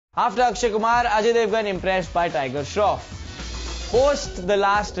After Akshay Kumar, Ajay Devgn impressed by Tiger Shroff. Post the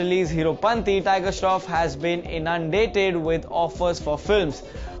last release Heropanti, Tiger Shroff has been inundated with offers for films.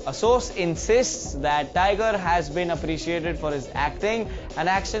 A source insists that Tiger has been appreciated for his acting and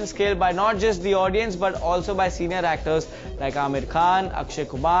action skill by not just the audience but also by senior actors like Aamir Khan, Akshay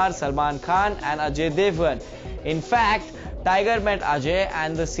Kumar, Salman Khan and Ajay Devgn. In fact, Tiger met Ajay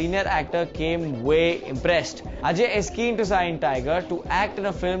and the senior actor came way impressed. Ajay is keen to sign Tiger to act in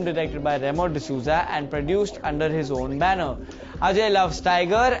a film directed by Remo D'Souza and produced under his own banner. Ajay loves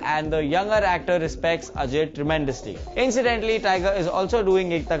Tiger and the younger actor respects Ajay tremendously. Incidentally, Tiger is also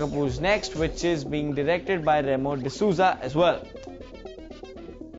doing Ekta Kapoor's next, which is being directed by Remo D'Souza as well.